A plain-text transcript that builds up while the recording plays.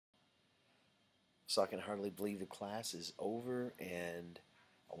So I can hardly believe the class is over, and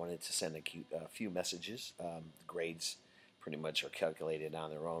I wanted to send a few messages. The grades pretty much are calculated on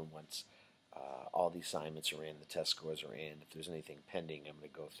their own once all the assignments are in, the test scores are in. If there's anything pending, I'm going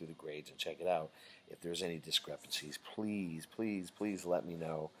to go through the grades and check it out. If there's any discrepancies, please, please, please let me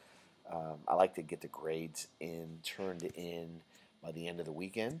know. I like to get the grades turned in by the end of the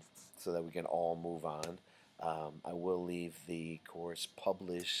weekend so that we can all move on. I will leave the course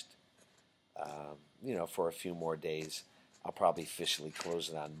published, for a few more days. I'll probably officially close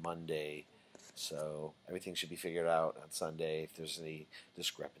it on Monday, so everything should be figured out on Sunday. If there's any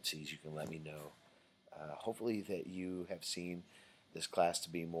discrepancies, you can let me know. Hopefully that you have seen this class to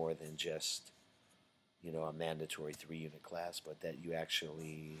be more than just a mandatory 3-unit class, but that you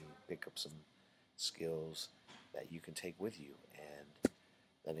actually pick up some skills that you can take with you, and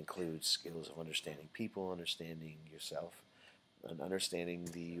that includes skills of understanding people, understanding yourself, and understanding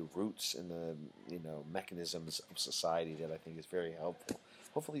the roots and the mechanisms of society that I think is very helpful.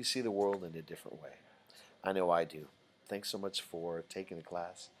 Hopefully you see the world in a different way. I know I do. Thanks so much for taking the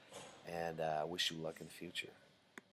class, and I wish you luck in the future.